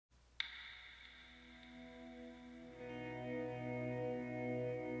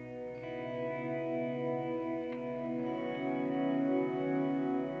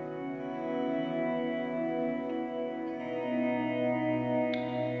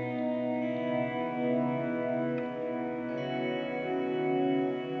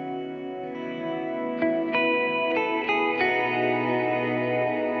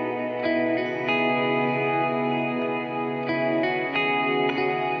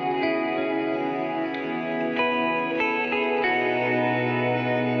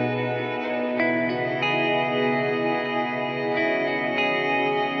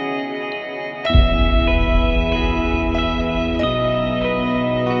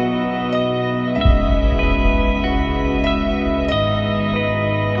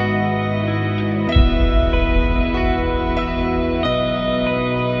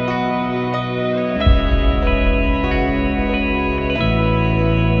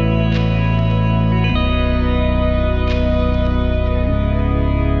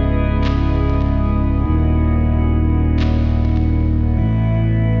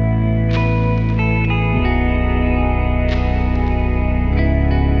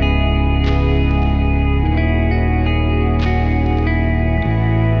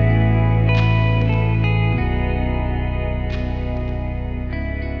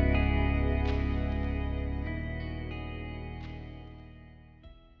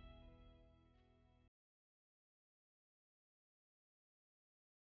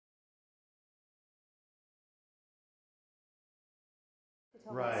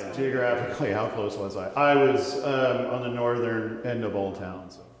Right, geographically, how close was I? I was on the northern end of Old Town,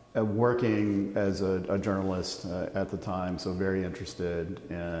 so. Working as a journalist at the time, so very interested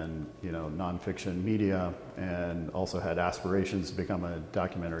in nonfiction media, and also had aspirations to become a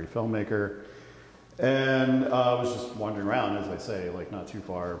documentary filmmaker. And I was just wandering around, as I say, like not too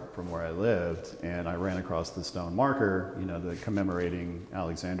far from where I lived, and I ran across the stone marker, the commemorating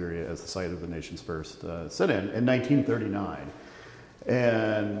Alexandria as the site of the nation's first sit-in in 1939.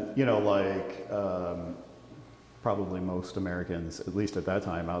 And probably most Americans, at least at that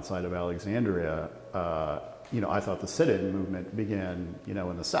time, outside of Alexandria, I thought the sit-in movement began,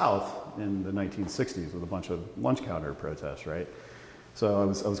 in the South in the 1960s with a bunch of lunch counter protests, right? So I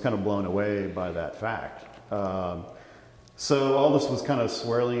was kind of blown away by that fact. So all this was kind of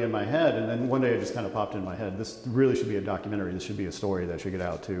swirling in my head, and then one day it just kind of popped in my head, this really should be a documentary, this should be a story that should get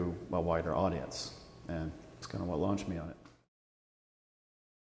out to a wider audience. And it's kind of what launched me on it.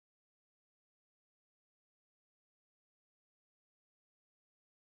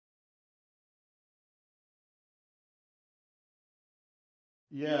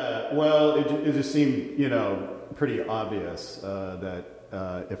 Yeah, well, it just seemed, pretty obvious that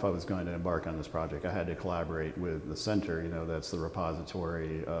if I was going to embark on this project, I had to collaborate with the center, that's the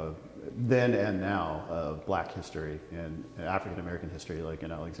repository of then and now of Black history and African American history, like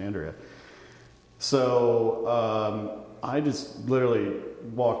in Alexandria. So I just literally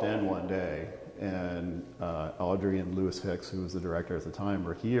walked in one day, and Audrey and Louis Hicks, who was the director at the time,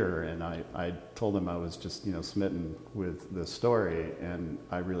 were here, and I told them I was just smitten with this story, and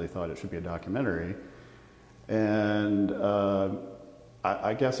I really thought it should be a documentary. And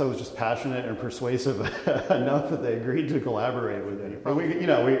I guess I was just passionate and persuasive enough that they agreed to collaborate with me. But we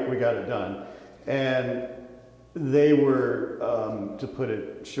got it done, and they were, to put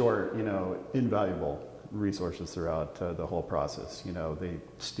it short, invaluable resources throughout the whole process. They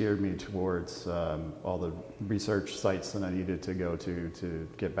steered me towards all the research sites that I needed to go to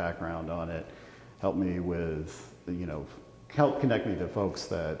get background on it, helped me with, helped connect me to folks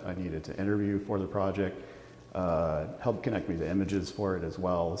that I needed to interview for the project, helped connect me to images for it as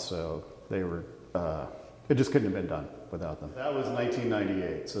well. So they were, it just couldn't have been done without them. That was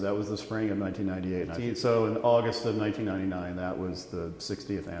 1998, so that was the spring of 1998. So in August of 1999, that was the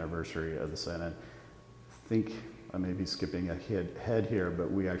 60th anniversary of the Senate. I think I may be skipping ahead here, but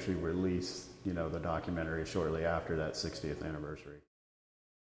we actually released, the documentary shortly after that 60th anniversary.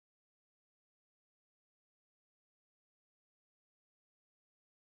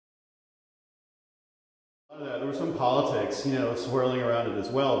 There was some politics, swirling around it as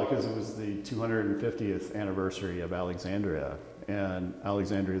well, because it was the 250th anniversary of Alexandria, and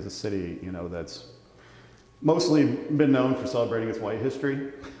Alexandria is a city, that's mostly been known for celebrating its white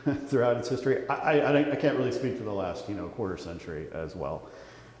history throughout its history. I can't really speak to the last, quarter century as well.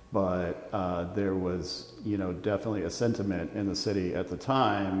 But there was, definitely a sentiment in the city at the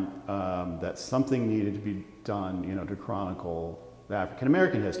time that something needed to be done, to chronicle the African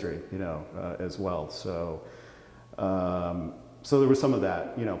American history, as well. So, so there was some of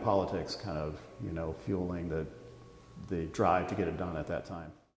that, politics kind of, fueling the drive to get it done at that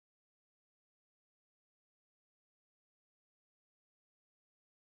time.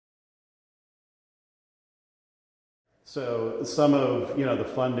 So some of the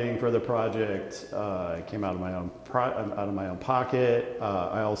funding for the project came out of my own pocket.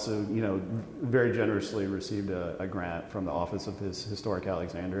 I also very generously received a grant from the Office of Historic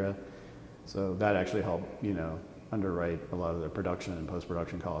Alexandria, so that actually helped underwrite a lot of the production and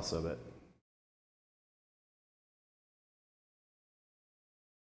post-production costs of it.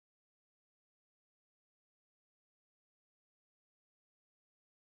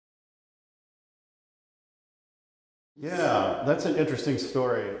 Yeah, that's an interesting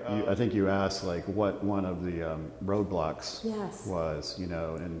story. I think you asked like what one of the roadblocks was,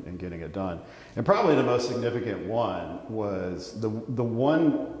 in getting it done. And probably the most significant one was the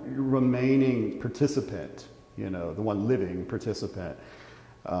one remaining participant, the one living participant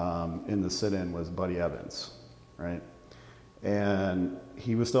in the sit-in was Buddy Evans, right? And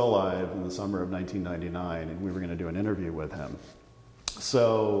he was still alive in the summer of 1999, and we were going to do an interview with him.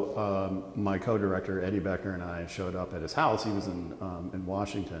 So my co-director, Eddie Becker, and I showed up at his house. He was in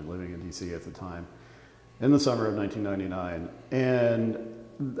Washington, living in DC at the time, in the summer of 1999. And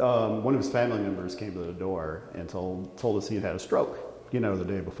one of his family members came to the door and told us he had had a stroke, the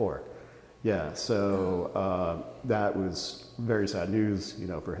day before. Yeah, so that was very sad news,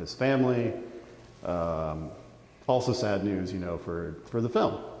 for his family. Also sad news, for the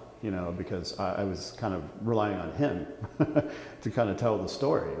film. Because I was kind of relying on him to kind of tell the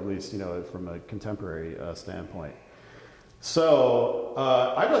story, at least, from a contemporary standpoint. So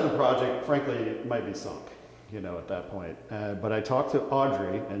I thought the project, frankly, might be sunk, at that point. But I talked to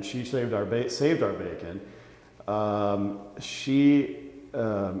Audrey, and she saved our bacon.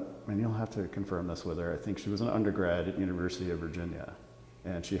 And you'll have to confirm this with her. I think she was an undergrad at University of Virginia,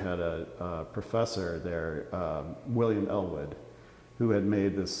 and she had a professor there, William Elwood, who had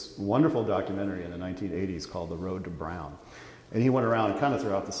made this wonderful documentary in the 1980s called The Road to Brown. And he went around kind of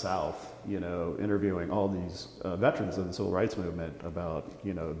throughout the South, interviewing all these veterans of the Civil Rights Movement about,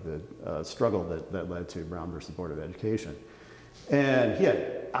 the struggle that led to Brown versus Board of Education. And he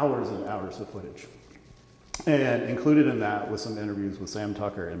had hours and hours of footage. And included in that was some interviews with Sam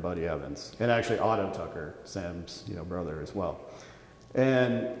Tucker and Buddy Evans, and actually Otto Tucker, Sam's brother as well.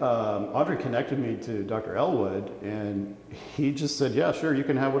 And Audrey connected me to Dr. Elwood, and he just said, "Yeah, sure, you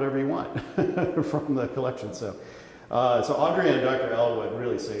can have whatever you want from the collection." So Audrey and Dr. Elwood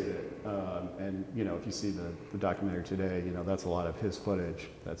really saved it. And if you see the documentary today, that's a lot of his footage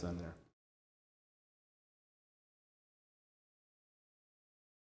that's in there.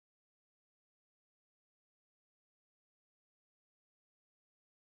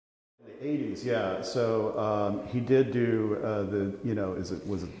 The 80s, yeah. So he did do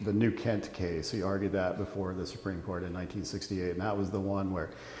was it the New Kent case. He argued that before the Supreme Court in 1968, and that was the one where,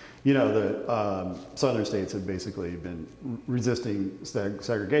 the southern states had basically been resisting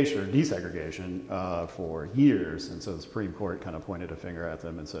segregation or desegregation for years, and so the Supreme Court kind of pointed a finger at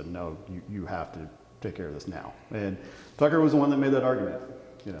them and said, "No, you have to take care of this now." And Tucker was the one that made that argument,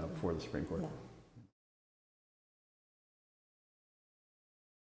 before the Supreme Court. Yeah.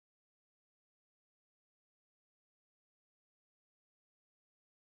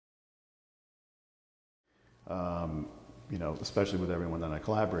 Especially with everyone that I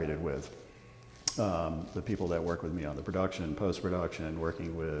collaborated with, the people that work with me on the production, post-production,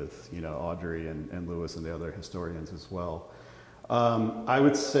 working with, Audrey and Lewis and the other historians as well. I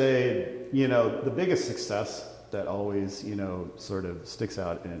would say, the biggest success that always, sort of sticks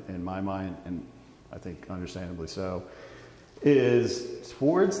out in my mind, and I think understandably so, is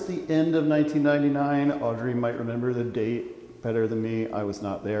towards the end of 1999, Audrey might remember the date better than me. I was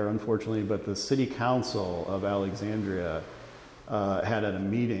not there, unfortunately, but the City Council of Alexandria had at a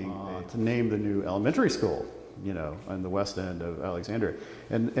meeting to name the new elementary school, on the west end of Alexandria.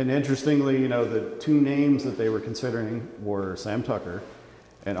 And interestingly, the two names that they were considering were Sam Tucker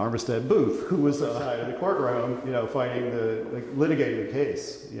and Armistead Booth, who was outside of the courtroom, fighting litigating the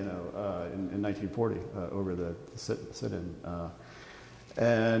case, in 1940 over the sit-in.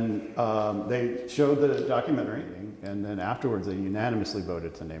 And they showed the documentary, and then afterwards they unanimously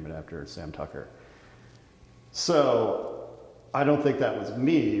voted to name it after Sam Tucker. So I don't think that was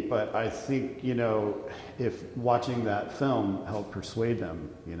me, but I think, if watching that film helped persuade them,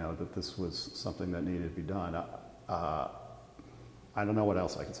 that this was something that needed to be done, I don't know what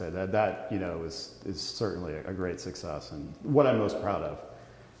else I can say. That is certainly a great success, and what I'm most proud of,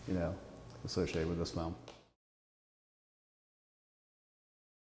 associated with this film.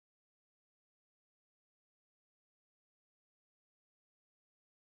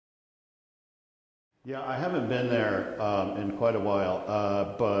 Yeah, I haven't been there in quite a while,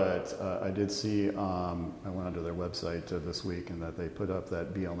 but I did see, I went onto their website this week, and that they put up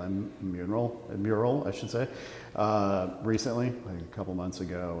that BLM mural, I should say, recently, I think a couple months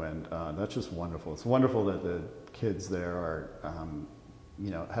ago, and that's just wonderful. It's wonderful that the kids there are,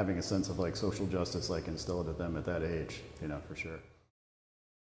 having a sense of social justice instilled at them at that age, for sure.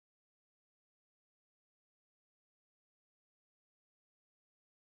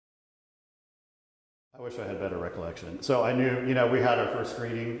 I wish I had better recollection. So I knew, we had our first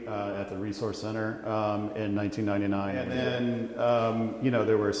screening at the Resource Center in 1999. And then,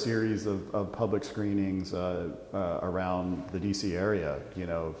 there were a series of public screenings around the DC area,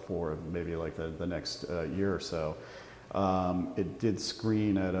 for maybe the next year or so. It did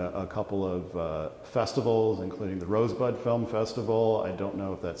screen at a couple of festivals, including the Rosebud Film Festival. I don't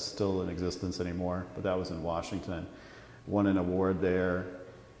know if that's still in existence anymore, but that was in Washington. Won an award there.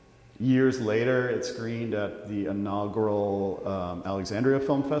 Years later, it screened at the inaugural Alexandria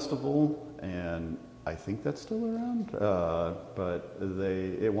Film Festival, and I think that's still around. But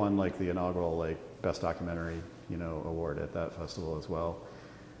it won the inaugural Best Documentary award at that festival as well.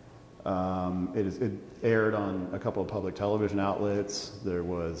 It aired on a couple of public television outlets. There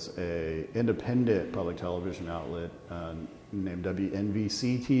was a independent public television outlet named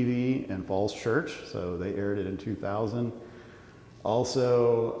WNVC TV in Falls Church, so they aired it in 2000.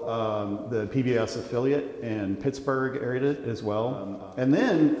 Also, the PBS affiliate in Pittsburgh aired it as well. And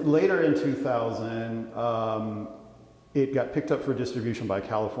then later in 2000, it got picked up for distribution by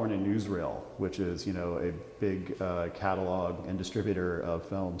California Newsreel, which is, you know, a big catalog and distributor of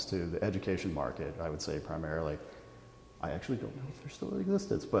films to the education market, I would say primarily. I actually don't know if they're still in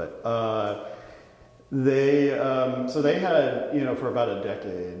existence, but so they had, you know, for about a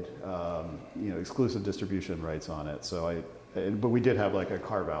decade, you know, exclusive distribution rights on it. So but we did have like a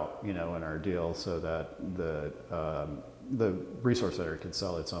carve out, you know, in our deal so that the Resource Center could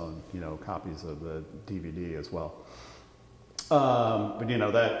sell its own, you know, copies of the DVD as well. But you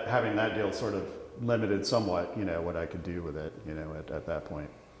know, having that deal sort of limited somewhat, you know, what I could do with it, you know, at that point.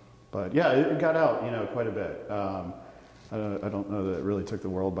 But yeah, it got out, you know, quite a bit. I don't know that it really took the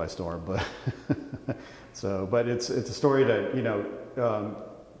world by storm, but but it's a story that, you know,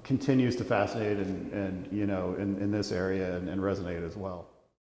 continues to fascinate and you know, in this area and resonate as well.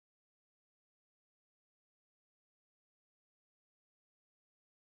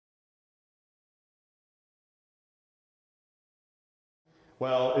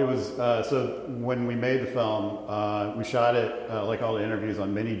 Well, it was, so when we made the film, we shot it, like all the interviews,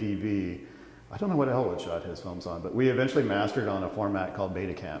 on mini DV. I don't know what Elwood shot his films on, but we eventually mastered on a format called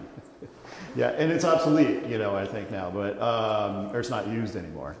Betacam. Yeah, and it's obsolete, you know, I think now, but, or it's not used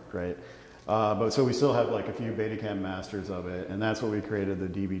anymore, right? But so we still have like a few Betacam masters of it, and that's what we created the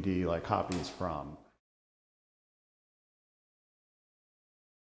DVD like copies from.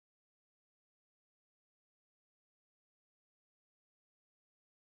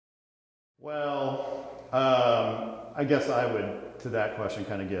 Well, I guess I would, to that question,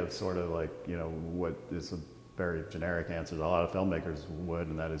 kind of give sort of like, you know, what is a very generic answer that a lot of filmmakers would,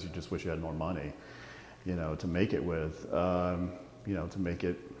 and that is you just wish you had more money, you know, to make it with, you know, to make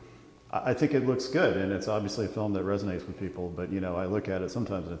it, I think it looks good, and it's obviously a film that resonates with people, but, you know, I look at it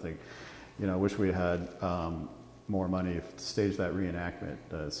sometimes and I think, you know, I wish we had more money to stage that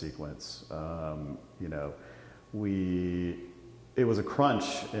reenactment sequence. You know, it was a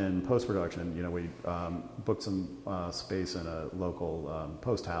crunch in post-production. You know, we booked some space in a local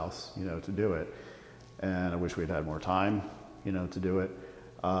post house, you know, to do it. And I wish we'd had more time, you know, to do it.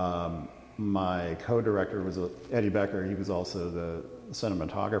 My co-director was Eddie Becker. He was also the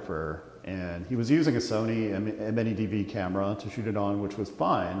cinematographer. And he was using a Sony mini DV camera to shoot it on, which was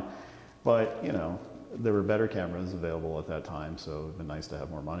fine. But, you know, there were better cameras available at that time, so it would have been nice to have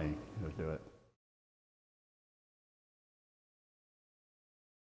more money, you know, to do it.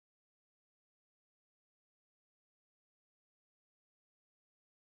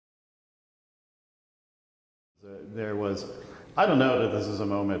 There was, I don't know that this is a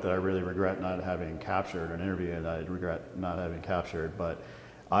moment that I really regret not having captured, an interview that I regret not having captured, but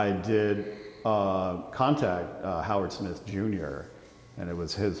I did contact Howard Smith Jr., and it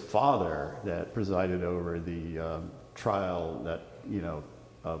was his father that presided over the trial that, you know,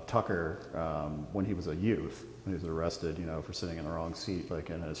 of Tucker when he was a youth, when he was arrested, you know, for sitting in the wrong seat, like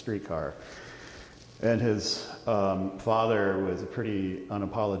in a streetcar. And his father was a pretty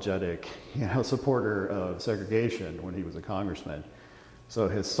unapologetic, you know, supporter of segregation when he was a congressman. So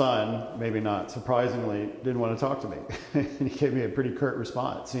his son, maybe not surprisingly, didn't want to talk to me. And he gave me a pretty curt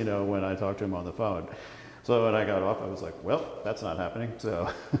response, you know, when I talked to him on the phone. So when I got off, I was like, well, that's not happening. So,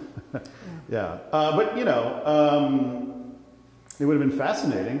 yeah. But, you know, it would have been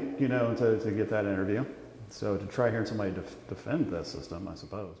fascinating, you know, to get that interview. So to try hearing somebody defend that system, I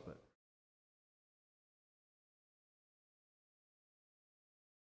suppose. But.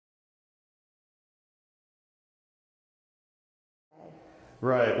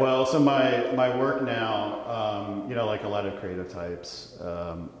 Right. Well, so my work now, you know, like a lot of creative types,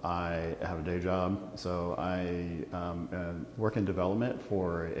 I have a day job. So I work in development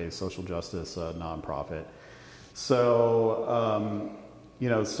for a social justice nonprofit. So, you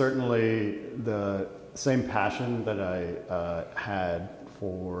know, certainly the same passion that I had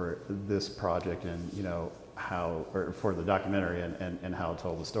for this project and, you know, or for the documentary and how to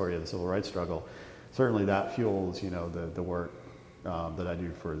tell the story of the civil rights struggle, certainly that fuels, you know, the work that I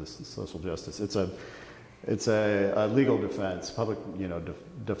do for this social justice. It's a legal defense, public, you know,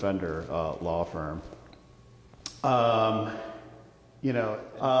 defender law firm. You know,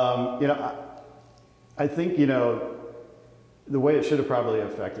 I think, you know, the way it should have probably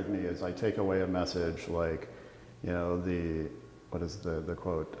affected me is I take away a message like, you know, what is the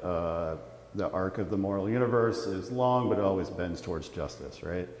quote? The arc of the moral universe is long, but it always bends towards justice,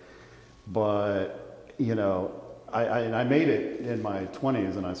 right? But, you know, I made it in my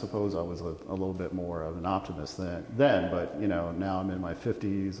 20s, and I suppose I was a little bit more of an optimist then, but, you know, now I'm in my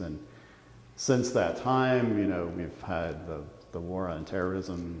 50s, and since that time, you know, we've had the war on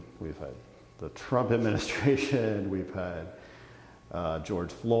terrorism, we've had the Trump administration, we've had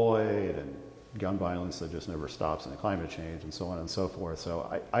George Floyd, and gun violence that just never stops, and climate change, and so on and so forth.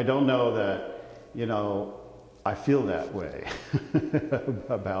 So I don't know that, you know, I feel that way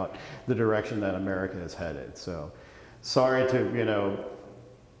about the direction that America is headed. So sorry to, you know,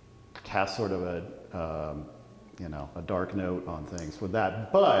 cast sort of a, you know, a dark note on things with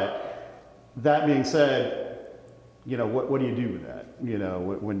that. But that being said, you know, what do you do with that? You know,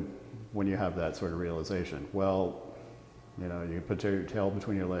 when you have that sort of realization? Well, you know, you put your tail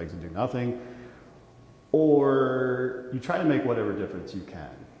between your legs and do nothing, or you try to make whatever difference you can,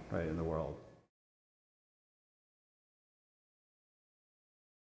 right, in the world.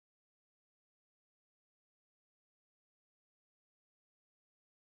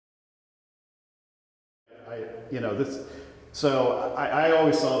 You know, so I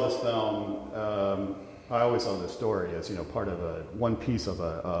always saw this film, I always saw this story as, you know, part of one piece of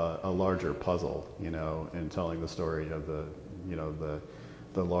a larger puzzle, you know, in telling the story of the, you know,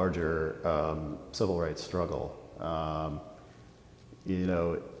 the larger civil rights struggle. You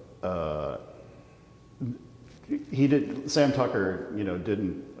know, Sam Tucker, you know,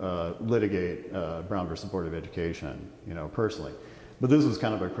 didn't litigate Brown versus Board of Education, you know, personally. But this was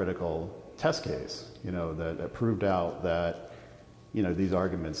kind of a critical test case, you know, that proved out that, you know, these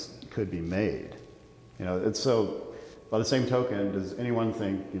arguments could be made. You know, and so by the same token, does anyone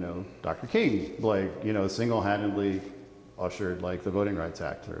think, you know, Dr. King, like, you know, single-handedly ushered, like, the Voting Rights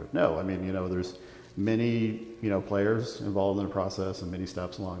Act through? No, I mean, you know, there's many, you know, players involved in the process and many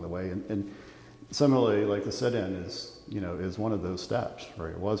steps along the way. And similarly, like, the sit-in is, you know, is one of those steps,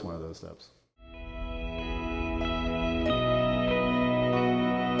 right? It was one of those steps.